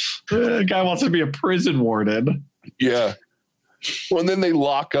 The guy wants to be a prison warden. Yeah. Well, and then they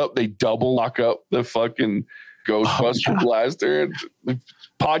double lock up the fucking Ghostbuster blaster. And the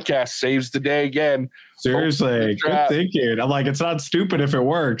podcast saves the day again. Seriously. Good thinking. I'm like, it's not stupid if it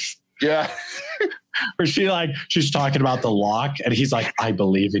works. Yeah. Or she's talking about the lock, and he's like, I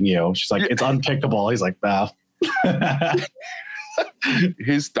believe in you. She's like, it's unpickable. He's like, nah.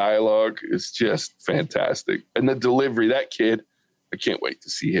 His dialogue is just fantastic. And the delivery, that kid, I can't wait to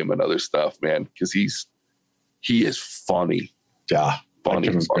see him in other stuff, man, because he is funny. Yeah. Funny.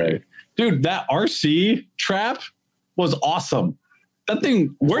 Great. Dude, that RC trap was awesome. That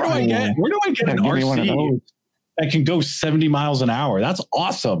thing, where do I get an RC that can go 70 miles an hour? That's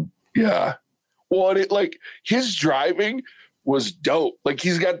awesome. Yeah. Well, his driving was dope. Like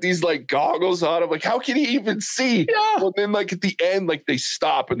he's got these like goggles on him. Like, how can he even see? Yeah. Well, then like at the end, like they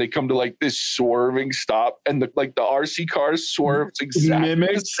stop and they come to like this swerving stop, and the RC cars swerves exactly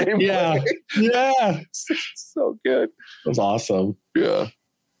the same way. Yeah. It's so good. It was awesome. Yeah.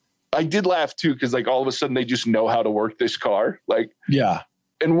 I did laugh too, because like all of a sudden they just know how to work this car. Like, yeah.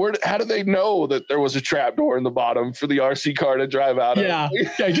 And how do they know that there was a trap door in the bottom for the RC car to drive out of? Yeah.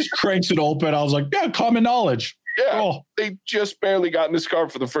 He just cranks it open. I was like, yeah, common knowledge. Yeah. Oh. They just barely got in this car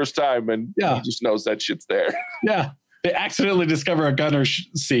for the first time, and he just knows that shit's there. Yeah. They accidentally discover a gunner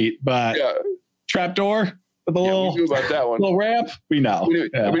seat, but trap door with a little, we knew about that one. Little ramp, we know.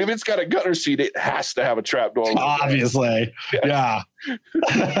 I mean, if it's got a gunner seat, it has to have a trap door. Obviously. Yeah.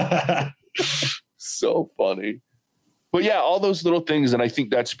 So funny. But yeah, all those little things, and I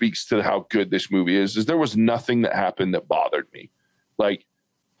think that speaks to how good this movie is there was nothing that happened that bothered me. Like,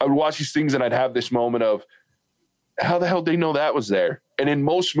 I would watch these things and I'd have this moment of, how the hell did they know that was there? And in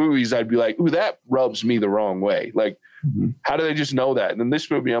most movies, I'd be like, ooh, that rubs me the wrong way. Like, how do they just know that? And in this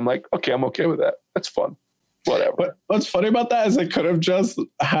movie, I'm like, okay, I'm okay with that. That's fun. Whatever. But what's funny about that is they could have just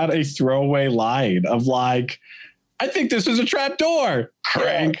had a throwaway line of like, I think this is a trap door.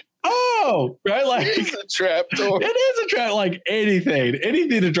 Crank. Oh, know, right? Like it's a trap door. It is a trap. Like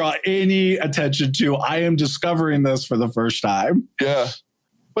anything to draw any attention to. I am discovering this for the first time. Yeah,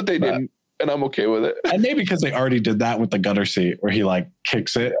 but they didn't, and I'm okay with it. And maybe because they already did that with the gutter seat, where he like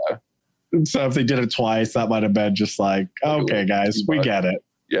kicks it. Yeah. So if they did it twice, that might have been just like, okay, guys, we get it.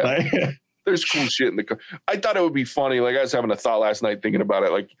 Yeah. Like, there's cool shit in the car. I thought it would be funny. Like I was having a thought last night thinking about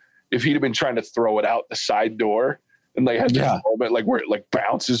it. Like if he'd have been trying to throw it out the side door and they had this moment like where it like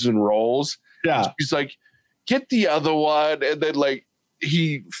bounces and rolls. Yeah. He's like, get the other one. And then like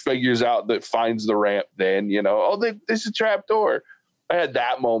he figures out that finds the ramp then, there's a trap door. I had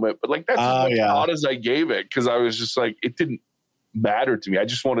that moment, but like that's as much thought as I gave it. Cause I was just like, it didn't matter to me. I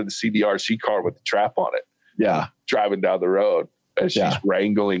just wanted to see the RC car with the trap on it. Yeah. Driving down the road as she's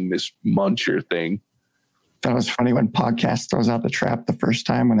wrangling this muncher thing. That was funny when Podcast throws out the trap the first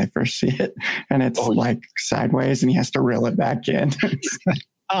time when they first see it, and it's like sideways, and he has to reel it back in.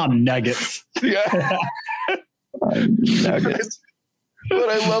 Nuggets. Yeah. Nuggets. But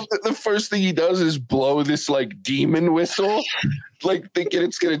I love that the first thing he does is blow this like demon whistle, like thinking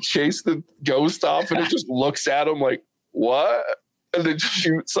it's going to chase the ghost off, and it just looks at him like, what? And then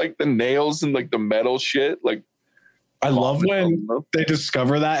shoots like the nails and like the metal shit. Like, I love when they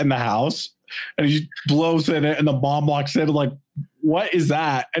discover that in the house and he blows in it and the mom walks in like, what is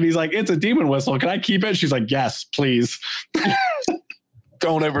that? And he's like, it's a demon whistle. Can I keep it? She's like, yes, please.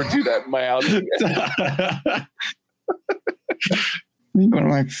 Don't ever do that in my house. One of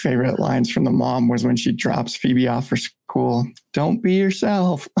my favorite lines from the mom was when she drops Phoebe off for school. Don't be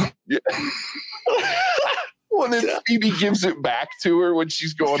yourself. Yeah. Well, then Phoebe gives it back to her when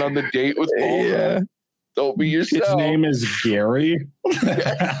she's going on the date with Paul. Yeah. Don't be yourself. His name is Gary.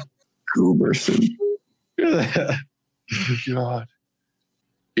 Gooberson. God.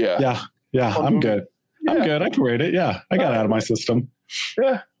 Yeah. Yeah. I'm good. Yeah. I'm good. I can rate it. Yeah. I got it out of my system.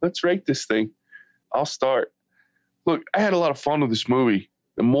 Yeah. Let's rate this thing. I'll start. Look, I had a lot of fun with this movie,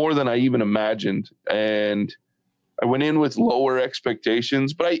 more than I even imagined. And I went in with lower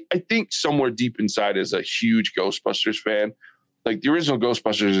expectations, but I think somewhere deep inside as a huge Ghostbusters fan, like the original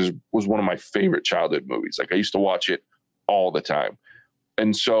Ghostbusters was one of my favorite childhood movies. Like I used to watch it all the time.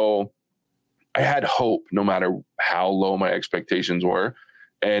 And so I had hope no matter how low my expectations were.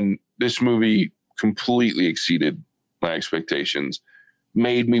 And this movie completely exceeded my expectations,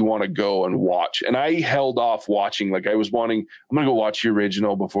 made me want to go and watch. And I held off watching. Like I was wanting, I'm going to go watch the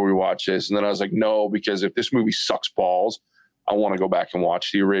original before we watch this. And then I was like, no, because if this movie sucks balls, I want to go back and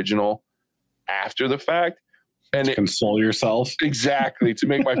watch the original after the fact. And to console yourself. Exactly. To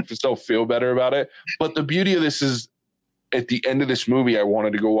make myself feel better about it. But the beauty of this is at the end of this movie, I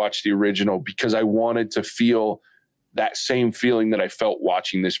wanted to go watch the original because I wanted to feel that same feeling that I felt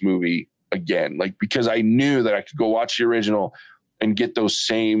watching this movie again. Like, because I knew that I could go watch the original and get those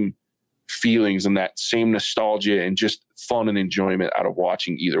same feelings and that same nostalgia and just fun and enjoyment out of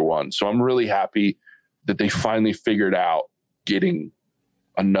watching either one. So I'm really happy that they finally figured out getting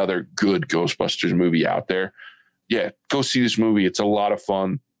another good Ghostbusters movie out there. Yeah, go see this movie. It's a lot of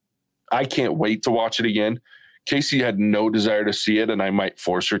fun. I can't wait to watch it again. Casey had no desire to see it, and I might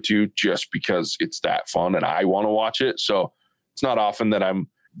force her to just because it's that fun and I want to watch it. So it's not often that I'm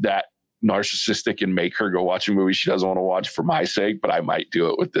that narcissistic and make her go watch a movie she doesn't want to watch for my sake, but I might do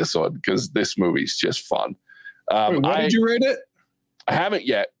it with this one because this movie's just fun. Wait, what did you rate it? I haven't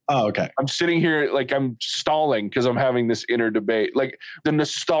yet. Oh, okay. I'm sitting here like I'm stalling because I'm having this inner debate. Like the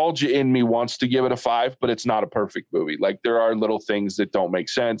nostalgia in me wants to give it a 5, but it's not a perfect movie. Like there are little things that don't make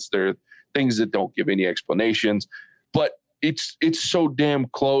sense. There are things that don't give any explanations, but it's so damn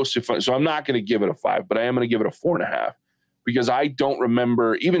close. So I'm not going to give it a 5, but I am going to give it a 4.5 because I don't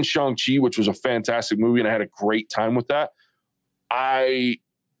remember even Shang-Chi, which was a fantastic movie and I had a great time with that. I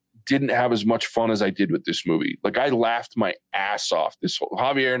didn't have as much fun as I did with this movie. Like I laughed my ass off.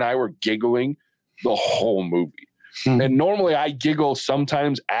 Javier and I were giggling the whole movie. Mm-hmm. And normally I giggle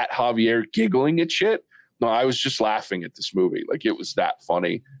sometimes at Javier giggling at shit. No, I was just laughing at this movie. Like it was that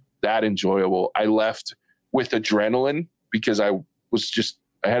funny, that enjoyable. I left with adrenaline because I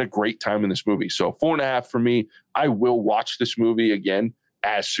had a great time in this movie. So 4.5 for me. I will watch this movie again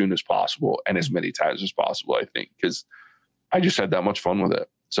as soon as possible and as many times as possible, I think, because I just had that much fun with it.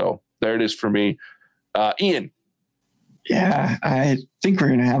 So there it is for me. Ian. Yeah, I think we're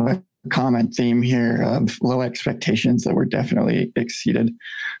going to have a common theme here of low expectations that were definitely exceeded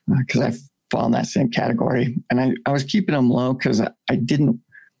because I fall in that same category. And I was keeping them low because I didn't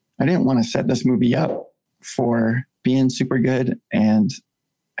want to set this movie up for being super good and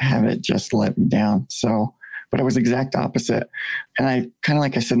have it just let me down. So, but it was the exact opposite. And I kind of,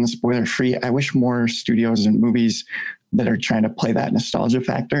 like I said in the spoiler free, I wish more studios and movies that are trying to play that nostalgia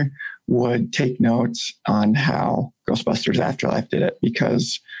factor would take notes on how Ghostbusters Afterlife did it,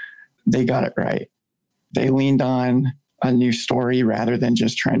 because they got it right. They leaned on a new story rather than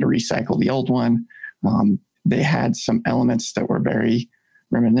just trying to recycle the old one. They had some elements that were very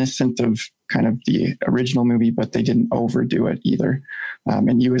reminiscent of kind of the original movie, but they didn't overdo it either.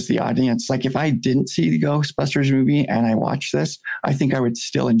 And you as the audience, like if I didn't see the Ghostbusters movie and I watched this, I think I would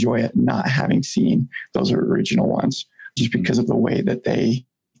still enjoy it not having seen those original ones, just because of the way that they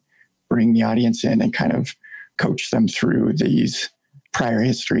bring the audience in and kind of coach them through these prior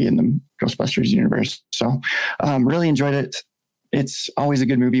history in the Ghostbusters universe. So really enjoyed it. It's always a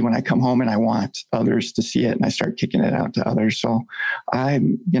good movie when I come home and I want others to see it and I start kicking it out to others. So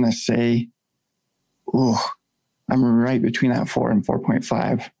I'm going to say, I'm right between that 4 and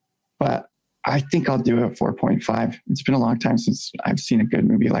 4.5, but I think I'll do a 4.5. It's been a long time since I've seen a good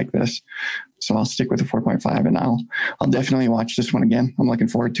movie like this. So I'll stick with a 4.5 and I'll definitely watch this one again. I'm looking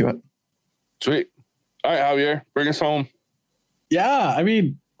forward to it. Sweet. All right, Javier, bring us home. Yeah. I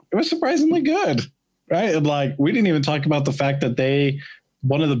mean, it was surprisingly good. Right. And like, we didn't even talk about the fact that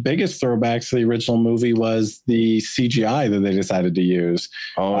one of the biggest throwbacks to the original movie was the CGI that they decided to use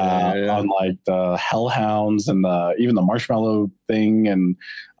on like the hellhounds and even the marshmallow thing, and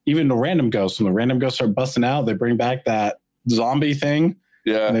even the random ghosts. When the random ghosts are busting out, they bring back that zombie thing.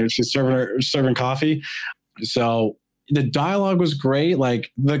 Yeah. And they're just serving coffee. So the dialogue was great.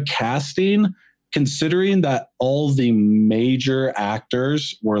 Like the casting, considering that all the major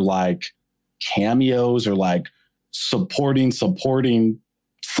actors were like cameos or like supporting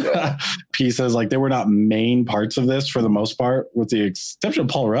pieces, like they were not main parts of this for the most part, with the exception of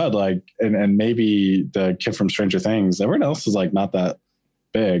Paul Rudd, like and maybe the kid from Stranger Things. Everyone else is like not that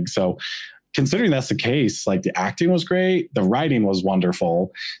big. So considering that's the case, like the acting was great, the writing was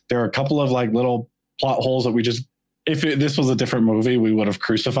wonderful. There are a couple of like little plot holes that this was a different movie, we would have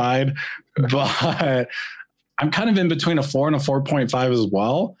crucified. But I'm kind of in between a 4 and a 4.5 as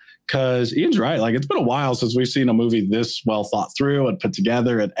well. Because Ian's right. Like, it's been a while since we've seen a movie this well thought through and put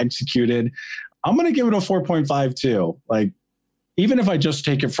together and executed. I'm going to give it a 4.5 too. Like, even if I just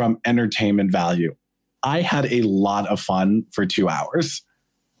take it from entertainment value, I had a lot of fun for 2 hours.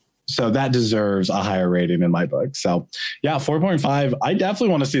 So that deserves a higher rating in my book. So yeah, 4.5. I definitely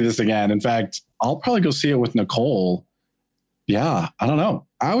want to see this again. In fact, I'll probably go see it with Nicole. Yeah, I don't know.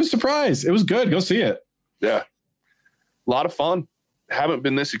 I was surprised. It was good. Go see it. Yeah. A lot of fun. Haven't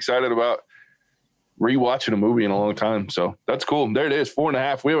been this excited about rewatching a movie in a long time. So that's cool. There it is.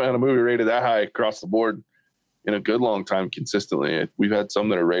 4.5. We haven't had a movie rated that high across the board in a good long time consistently. We've had some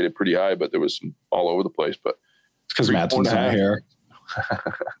that are rated pretty high, but there was some all over the place. But it's because Madsen's not here.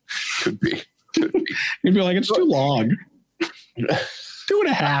 Could be. You'd be like, it's too long.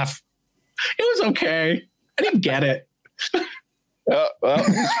 2.5. It was okay. I didn't get it. Well,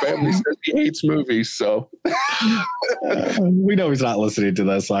 his family says he hates movies, so we know he's not listening to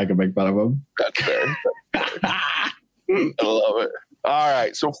this, so I can make fun of him. That's fair. I love it. All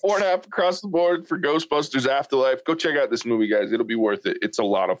right, so 4.5 across the board for Ghostbusters Afterlife. Go check out this movie, guys. It'll be worth it. It's a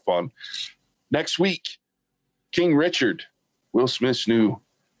lot of fun. Next week, King Richard, Will Smith's new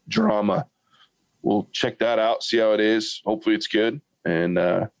drama. We'll check that out, see how it is. Hopefully it's good. And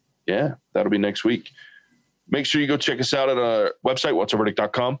that'll be next week. Make sure you go check us out at our website,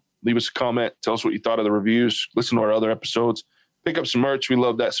 whatsourverdict.com. Leave us a comment. Tell us what you thought of the reviews. Listen to our other episodes. Pick up some merch. We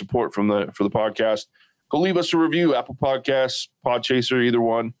love that support for the podcast. Go leave us a review, Apple Podcasts, Podchaser, either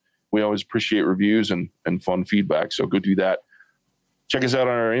one. We always appreciate reviews and fun feedback, so go do that. Check us out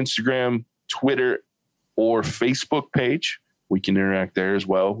on our Instagram, Twitter, or Facebook page. We can interact there as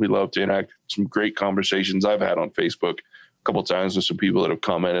well. We love to interact. Some great conversations I've had on Facebook a couple of times with some people that have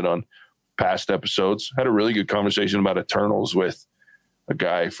commented on past episodes. Had a really good conversation about Eternals with a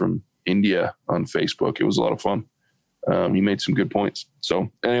guy from India on Facebook. It was a lot of fun. He made some good points.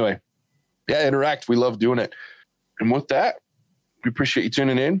 So anyway, yeah, interact. We love doing it. And with that, we appreciate you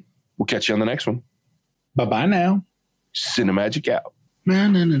tuning in. We'll catch you on the next one. Bye-bye now. Cinemagic out. Na,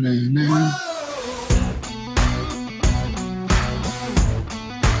 na, na, na, na.